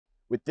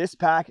With this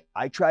pack,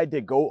 I tried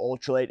to go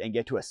ultralight and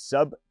get to a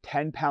sub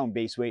 10-pound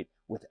base weight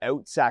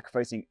without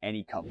sacrificing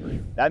any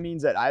comfort. That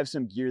means that I have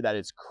some gear that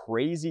is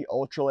crazy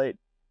ultralight,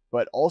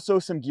 but also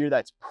some gear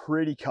that's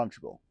pretty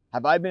comfortable.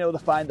 Have I been able to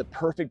find the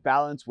perfect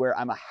balance where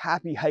I'm a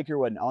happy hiker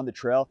when on the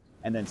trail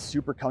and then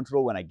super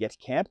comfortable when I get to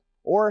camp?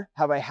 Or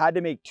have I had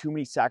to make too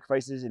many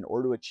sacrifices in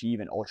order to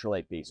achieve an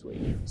ultralight base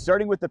weight?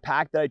 Starting with the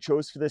pack that I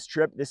chose for this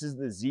trip, this is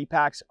the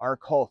Z-Packs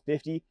Arcall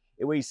 50.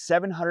 It weighs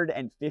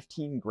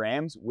 715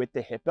 grams with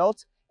the hip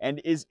belt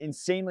and is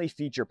insanely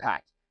feature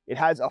packed. It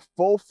has a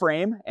full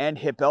frame and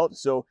hip belt,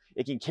 so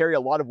it can carry a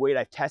lot of weight.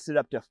 I've tested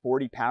up to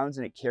 40 pounds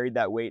and it carried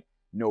that weight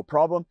no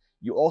problem.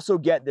 You also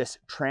get this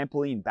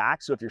trampoline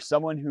back, so if you're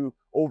someone who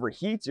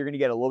overheats, you're gonna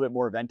get a little bit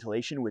more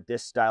ventilation with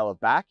this style of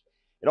back.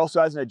 It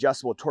also has an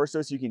adjustable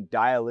torso, so you can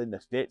dial in the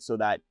fit so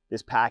that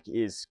this pack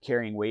is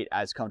carrying weight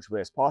as comfortably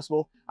as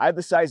possible. I have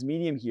the size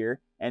medium here,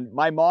 and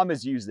my mom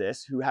has used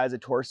this, who has a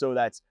torso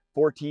that's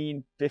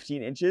 14,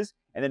 15 inches,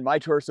 and then my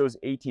torso is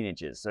 18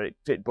 inches, so it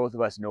fit both of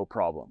us no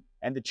problem.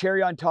 And the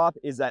cherry on top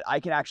is that I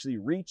can actually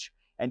reach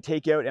and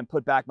take out and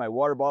put back my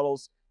water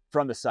bottles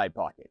from the side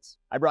pockets.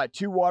 I brought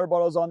 2 water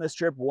bottles on this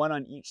trip, one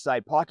on each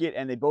side pocket,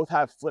 and they both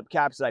have flip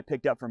caps that I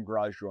picked up from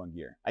Garage Growing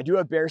Gear. I do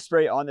have bear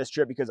spray on this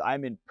trip because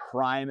I'm in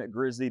prime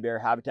grizzly bear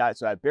habitat,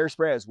 so I have bear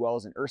spray as well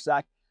as an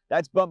Ursack.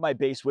 That's bumped my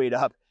base weight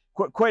up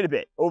quite a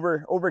bit,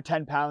 over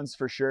 10 pounds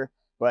for sure.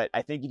 But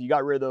I think if you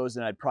got rid of those,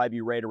 then I'd probably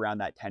be right around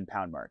that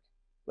 10-pound mark.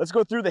 Let's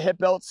go through the hip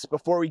belts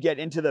before we get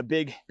into the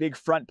big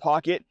front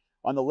pocket.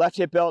 On the left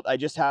hip belt, I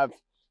just have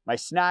my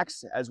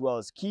snacks as well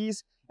as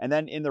keys. And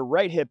then in the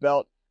right hip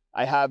belt,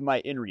 I have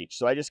my InReach.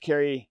 So I just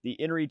carry the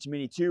InReach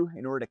Mini 2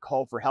 in order to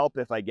call for help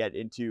if I get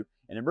into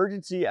an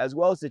emergency, as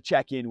well as to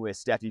check in with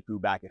Steffi Poo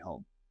back at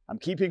home. I'm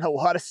keeping a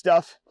lot of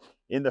stuff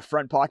in the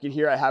front pocket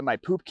here. I have my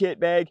poop kit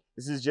bag.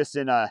 This is just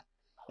in a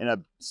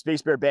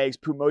Space Bear Bags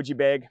Poopmoji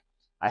bag.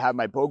 I have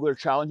my Bogler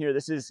trowel in here.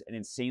 This is an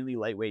insanely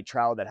lightweight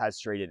trowel that has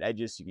serrated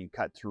edges, so you can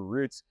cut through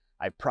roots.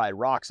 I've pried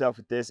rocks out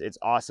with this. It's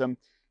awesome.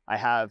 I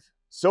have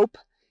soap,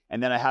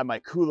 and then I have my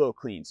Kulo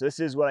Clean. So this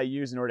is what I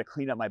use in order to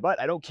clean up my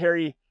butt. I don't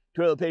carry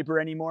toilet paper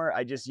anymore.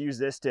 I just use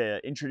this to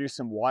introduce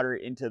some water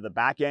into the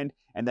back end,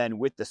 and then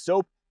with the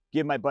soap,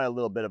 give my butt a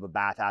little bit of a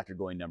bath after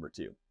going number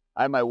 2.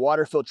 I have my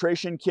water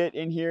filtration kit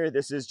in here.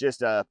 This is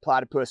just a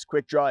Platypus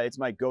Quick Draw. It's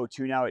my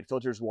go-to now. It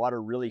filters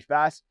water really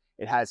fast.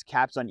 It has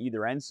caps on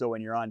either end, so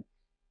when you're on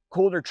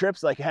colder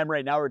trips like I am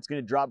right now, where it's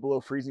going to drop below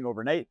freezing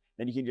overnight,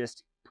 then you can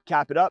just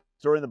cap it up,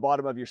 throw it in the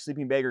bottom of your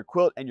sleeping bag or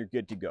quilt, and you're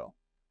good to go.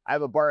 I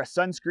have a bar of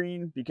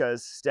sunscreen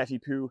because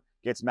Steffi Poo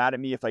gets mad at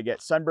me if I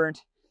get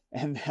sunburnt.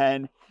 And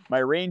then my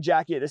rain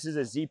jacket. This is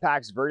a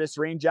Z-Packs Virtus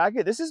rain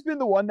jacket. This has been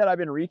the one that I've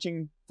been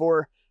reaching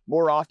for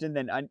more often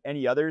than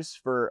any others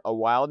for a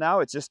while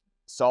now. It's just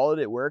solid.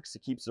 It works.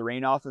 It keeps the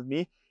rain off of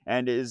me,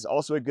 and is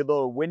also a good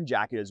little wind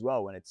jacket as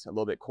well when it's a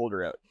little bit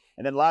colder out.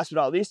 And then last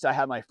but not least, I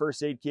have my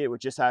first aid kit,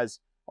 which just has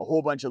a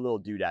whole bunch of little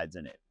doodads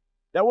in it.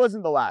 That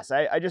wasn't the last.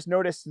 I just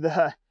noticed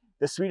the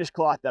Swedish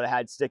cloth that I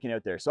had sticking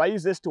out there. So I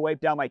use this to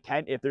wipe down my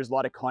tent if there's a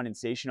lot of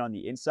condensation on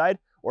the inside,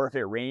 or if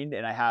it rained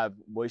and I have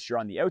moisture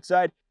on the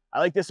outside. I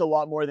like this a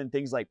lot more than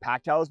things like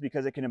pack towels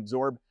because it can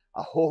absorb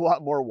a whole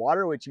lot more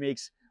water, which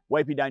makes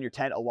wiping down your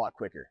tent a lot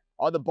quicker.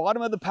 On the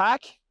bottom of the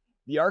pack,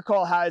 the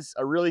Arcall has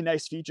a really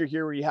nice feature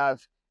here where you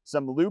have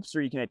some loops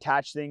where you can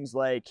attach things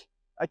like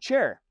a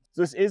chair.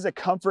 So this is a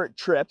comfort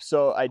trip,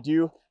 so I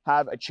do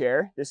have a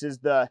chair. This is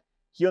the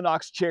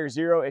Helinox Chair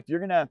Zero. If you're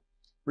gonna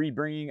be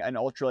bringing an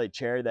ultralight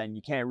chair, then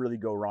you can't really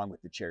go wrong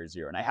with the Chair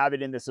Zero. And I have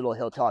it in this little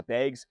Hilltop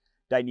Bags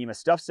Dyneema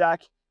stuff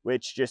sack,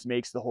 which just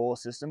makes the whole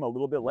system a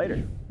little bit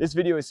lighter. This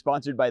video is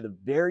sponsored by the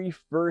very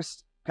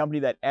first company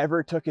that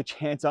ever took a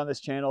chance on this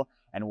channel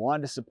and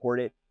wanted to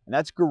support it, and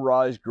that's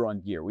Garage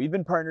Growing Gear. We've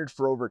been partnered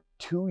for over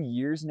 2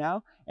 years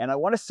now, and I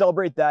want to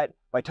celebrate that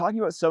by talking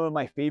about some of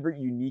my favorite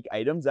unique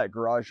items that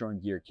Garage Growing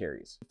Gear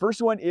carries. The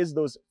first one is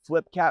those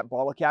flip cap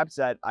bottle caps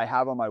that I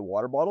have on my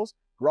water bottles.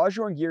 Garage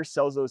Growing Gear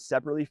sells those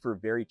separately for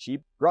very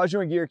cheap. Garage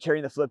Growing Gear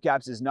carrying the flip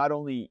caps is not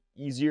only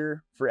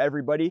easier for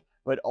everybody,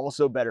 but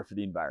also better for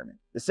the environment.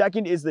 The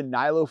second is the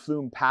Nilo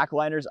Flume pack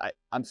liners.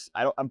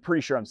 I'm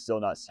pretty sure I'm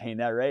still not saying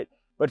that right.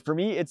 But for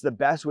me, it's the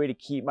best way to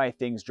keep my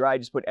things dry.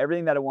 Just put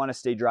everything that I want to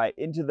stay dry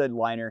into the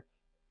liner,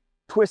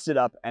 twist it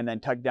up, and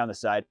then tuck it down the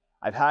side.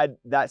 I've had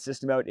that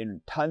system out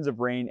in tons of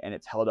rain, and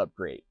it's held up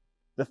great.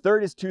 The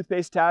third is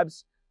toothpaste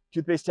tabs.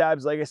 Toothpaste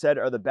tabs, like I said,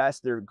 are the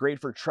best. They're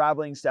great for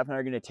traveling. Steph and I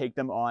are going to take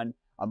them on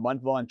a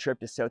month-long trip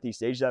to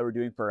Southeast Asia that we're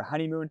doing for our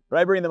honeymoon. But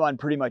I bring them on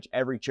pretty much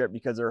every trip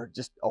because they're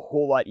just a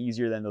whole lot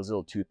easier than those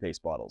little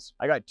toothpaste bottles.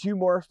 I got 2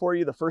 more for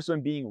you. The first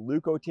one being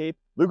Leukotape.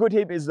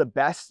 Leukotape is the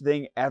best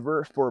thing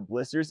ever for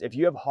blisters. If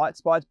you have hot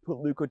spots, put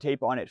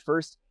Leukotape on it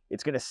first.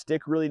 It's going to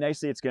stick really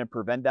nicely. It's going to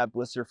prevent that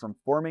blister from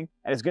forming,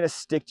 and it's going to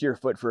stick to your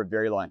foot for a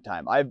very long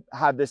time. I've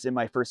had this in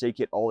my first aid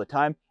kit all the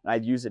time, and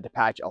I've used it to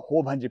patch a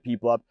whole bunch of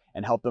people up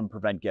and help them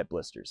get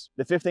blisters.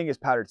 The fifth thing is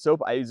powdered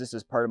soap. I use this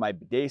as part of my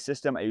bidet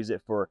system. I use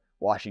it for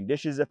washing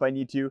dishes if I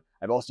need to.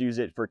 I've also used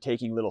it for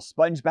taking little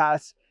sponge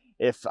baths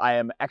If I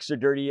am extra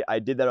dirty, I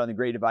did that on the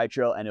Great Divide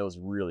Trail and it was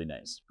really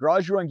nice.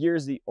 Garage Run Gear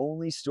is the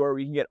only store where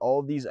you can get all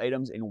of these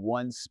items in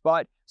one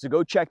spot. So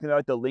go check them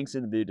out. The link's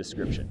in the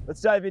description.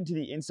 Let's dive into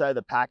the inside of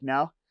the pack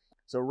now.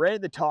 So right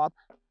at the top,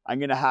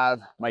 I'm gonna have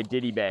my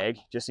ditty bag,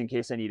 just in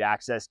case I need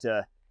access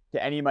to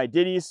any of my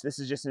ditties. This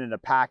is just in a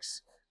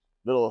PAX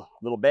little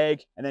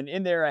bag. And then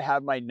in there, I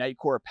have my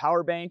Nightcore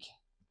power bank.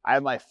 I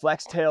have my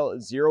FlexTail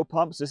Zero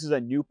pump. So this is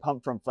a new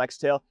pump from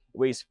FlexTail. It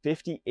weighs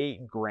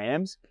 58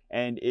 grams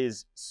and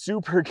is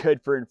super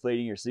good for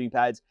inflating your sleeping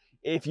pads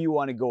if you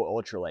want to go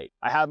ultralight.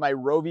 I have my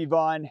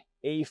Rovivon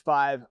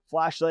A5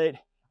 flashlight.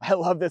 I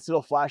love this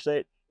little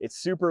flashlight. It's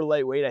super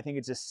lightweight. I think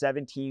it's just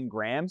 17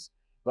 grams,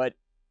 but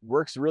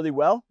works really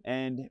well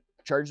and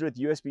charged with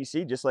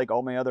USB-C, just like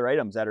all my other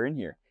items that are in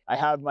here. I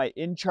have my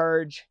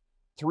InCharge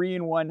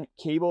 3-in-1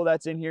 cable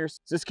that's in here. So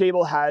this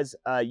cable has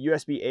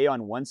USB-A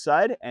on one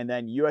side and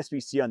then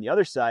USB-C on the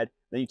other side.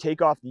 Then you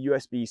take off the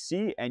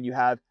USB-C and you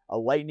have a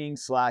lightning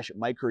 /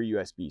 micro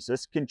USB. So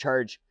this can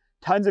charge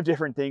tons of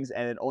different things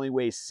and it only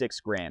weighs 6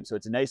 grams. So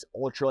it's a nice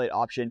ultralight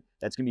option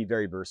that's gonna be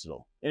very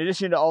versatile. In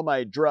addition to all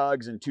my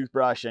drugs and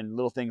toothbrush and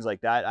little things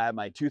like that, I have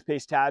my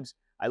toothpaste tabs.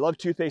 I love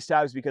toothpaste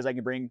tabs because I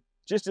can bring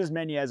just as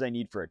many as I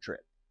need for a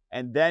trip.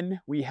 And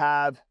then we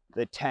have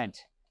the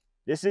tent.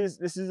 This is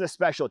a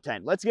special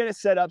tent. Let's get it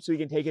set up so we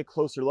can take a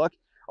closer look.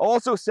 I'll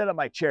also set up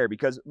my chair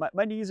because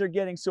my knees are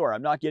getting sore.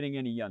 I'm not getting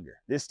any younger.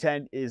 This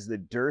tent is the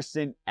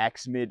Durston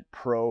X-Mid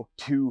Pro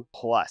 2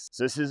 Plus.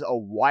 So this is a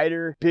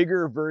wider,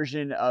 bigger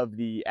version of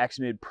the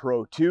X-Mid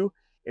Pro 2.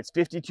 It's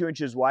 52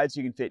 inches wide, so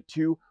you can fit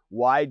 2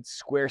 wide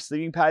square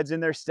sleeping pads in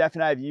there. Steph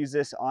and I have used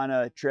this on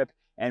a trip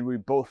and we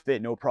both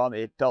fit no problem.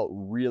 It felt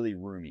really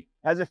roomy.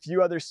 It has a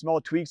few other small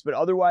tweaks, but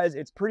otherwise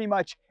it's pretty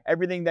much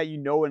everything that you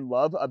know and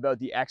love about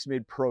the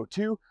X-Mid Pro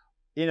 2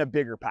 in a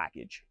bigger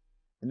package.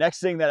 The next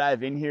thing that I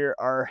have in here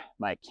are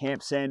my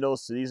camp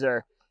sandals. So these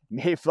are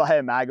Mayfly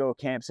Imago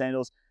camp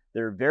sandals.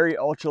 They're very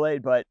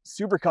ultralight, but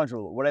super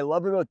comfortable. What I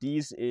love about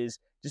these is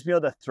just being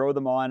able to throw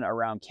them on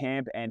around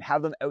camp and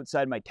have them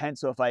outside my tent.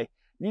 So if I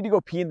need to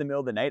go pee in the middle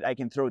of the night, I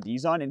can throw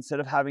these on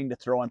instead of having to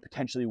throw on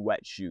potentially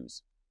wet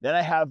shoes. Then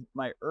I have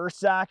my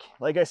Ursack.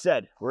 Like I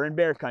said, we're in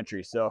bear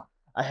country, so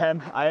I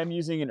am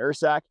using an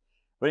Ursack,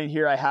 but in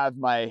here I have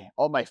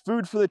all my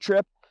food for the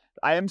trip.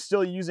 I am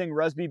still using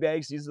Rusby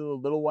bags. These are the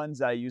little ones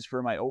that I use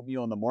for my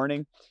oatmeal in the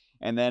morning.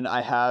 And then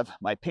I have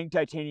my pink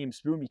titanium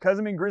spoon. Because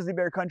I'm in grizzly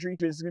bear country,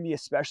 this is gonna be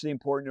especially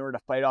important in order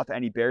to fight off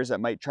any bears that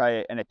might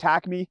try and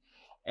attack me.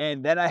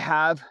 And then I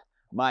have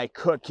my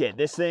cook kit.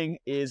 This thing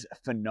is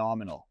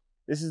phenomenal.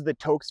 This is the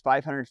Toaks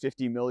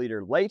 550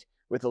 milliliter light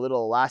with a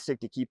little elastic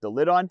to keep the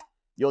lid on.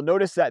 You'll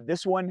notice that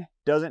this one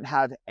doesn't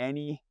have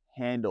any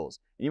handles.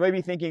 And you might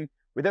be thinking,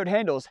 without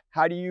handles,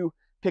 how do you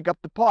pick up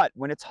the pot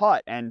when it's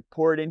hot and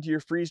pour it into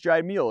your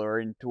freeze-dried meal or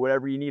into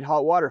whatever you need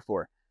hot water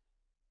for?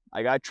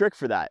 I got a trick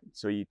for that.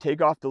 So you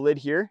take off the lid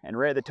here, and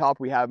right at the top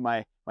we have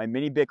my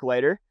mini Bic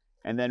lighter,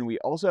 and then we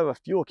also have a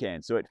fuel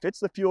can. So it fits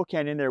the fuel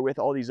can in there with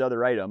all these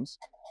other items.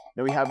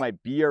 Then we have my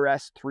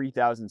BRS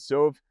 3000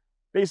 stove,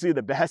 basically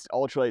the best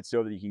ultralight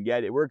stove that you can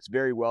get. It works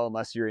very well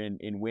unless you're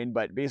in wind,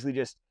 but basically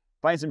just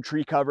find some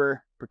tree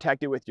cover,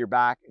 protect it with your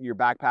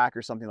backpack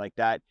or something like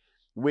that.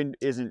 Wind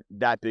isn't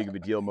that big of a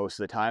deal most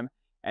of the time.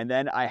 And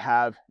then I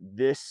have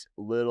this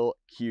little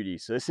cutie.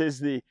 So this is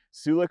the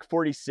Sulik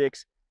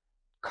 46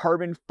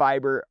 carbon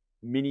fiber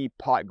mini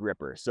pot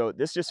gripper. So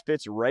this just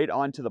fits right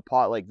onto the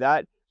pot like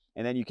that.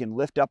 And then you can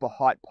lift up a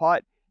hot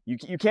pot.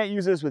 You can't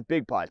use this with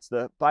big pots.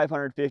 The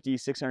 550,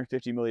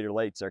 650 milliliter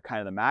lights are kind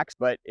of the max,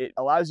 but it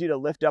allows you to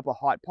lift up a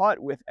hot pot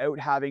without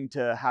having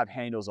to have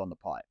handles on the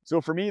pot.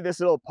 So for me, this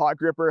little pot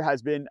gripper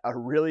has been a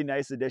really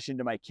nice addition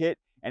to my kit,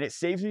 and it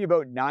saves me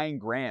about 9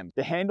 grams.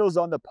 The handles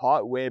on the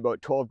pot weigh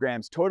about 12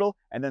 grams total,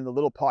 and then the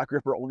little pot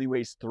gripper only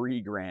weighs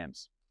 3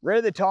 grams. Right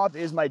at the top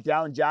is my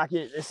down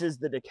jacket. This is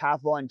the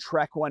Decathlon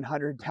Trek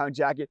 100 down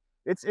jacket.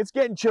 It's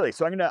getting chilly,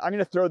 so I'm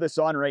gonna throw this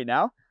on right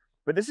now.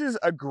 But this is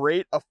a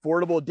great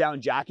affordable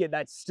down jacket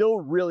that's still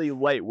really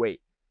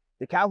lightweight.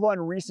 Decathlon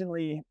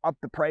recently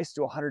upped the price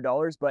to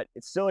 $100, but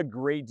it's still a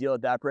great deal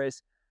at that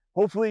price.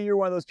 Hopefully you're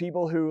one of those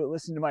people who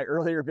listened to my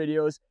earlier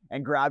videos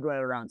and grabbed one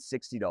at around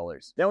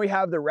 $60. Then we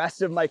have the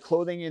rest of my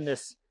clothing in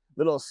this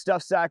little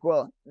stuff sack.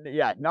 Well,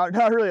 yeah, not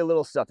really a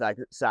little stuff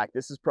sack.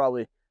 This is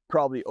probably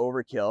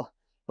overkill,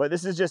 but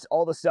this is just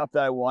all the stuff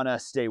that I want to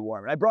stay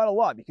warm. And I brought a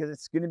lot because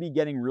it's going to be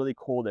getting really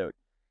cold out.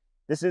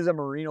 This is a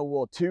merino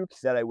wool toque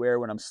that I wear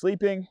when I'm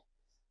sleeping.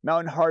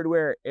 Mountain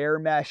Hardwear air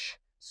mesh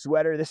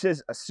sweater. This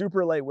is a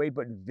super lightweight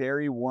but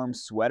very warm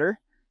sweater.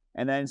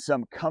 And then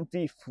some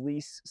comfy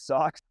fleece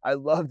socks. I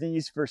love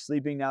these for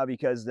sleeping now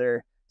because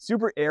they're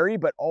super airy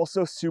but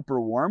also super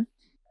warm.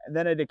 And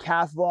then a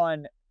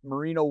Decathlon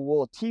merino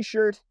wool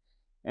t-shirt,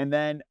 and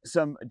then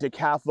some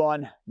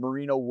Decathlon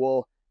merino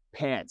wool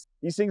pants.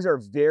 These things are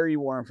very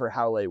warm for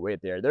how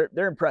lightweight they are.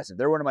 They're impressive.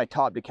 They're one of my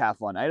top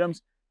Decathlon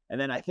items. And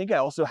then I think I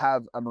also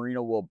have a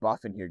merino wool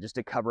buff in here just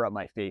to cover up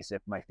my face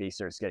if my face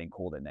starts getting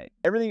cold at night.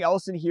 Everything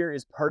else in here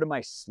is part of my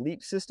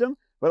sleep system.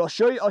 But I'll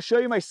show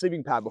you my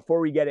sleeping pad before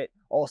we get it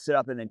all set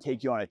up and then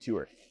take you on a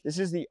tour. This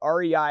is the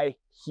REI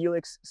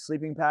Helix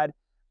sleeping pad.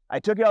 I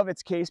took it out of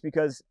its case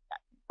because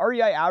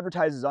REI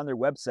advertises on their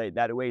website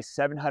that it weighs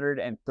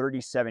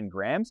 737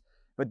 grams,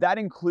 but that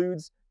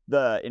includes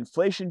the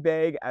inflation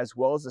bag as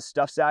well as the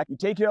stuff sack. You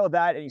take care of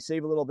that and you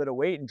save a little bit of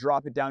weight and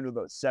drop it down to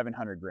about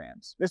 700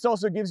 grams. This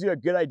also gives you a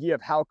good idea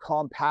of how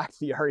compact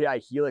the REI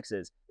Helix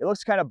is. It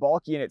looks kind of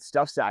bulky in its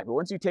stuff sack, but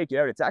once you take it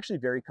out, it's actually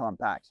very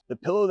compact. The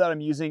pillow that I'm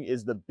using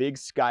is the Big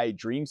Sky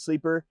Dream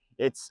Sleeper.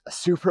 It's a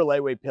super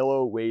lightweight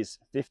pillow, weighs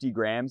 50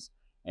 grams,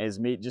 and is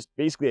made just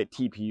basically a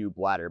TPU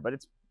bladder, but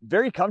it's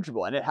very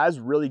comfortable and it has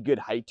really good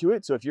height to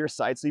it. So if you're a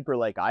side sleeper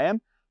like I am,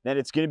 then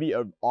it's going to be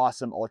an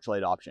awesome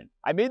ultralight option.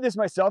 I made this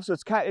myself, so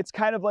it's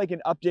kind of like an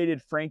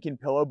updated Franken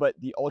pillow, but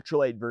the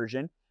ultralight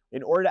version.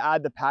 In order to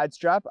add the pad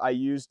strap, I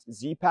used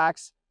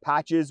Z-Packs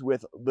patches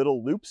with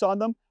little loops on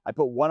them. I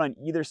put one on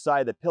either side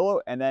of the pillow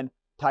and then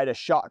tied a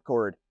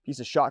piece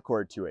of shot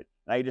cord to it.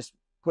 And I just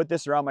put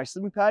this around my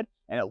sleeping pad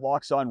and it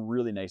locks on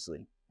really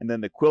nicely. And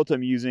then the quilt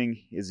I'm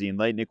using is the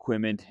Enlighten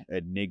Equipment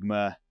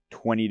Enigma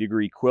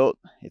 20-degree quilt.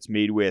 It's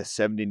made with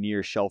 7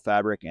 denier shell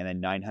fabric and then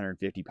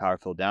 950 power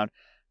fill down.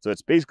 So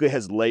it's basically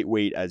as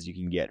lightweight as you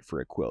can get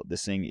for a quilt.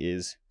 This thing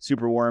is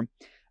super warm.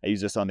 I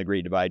use this on the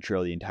Great Divide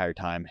Trail the entire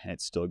time and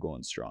it's still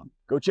going strong.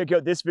 Go check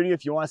out this video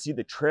if you want to see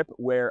the trip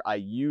where I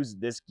use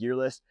this gear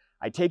list.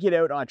 I take it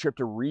out on a trip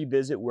to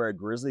revisit where a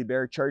grizzly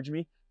bear charged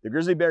me. The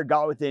grizzly bear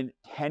got within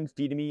 10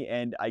 feet of me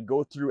and I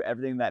go through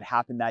everything that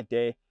happened that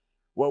day,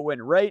 what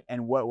went right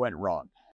and what went wrong.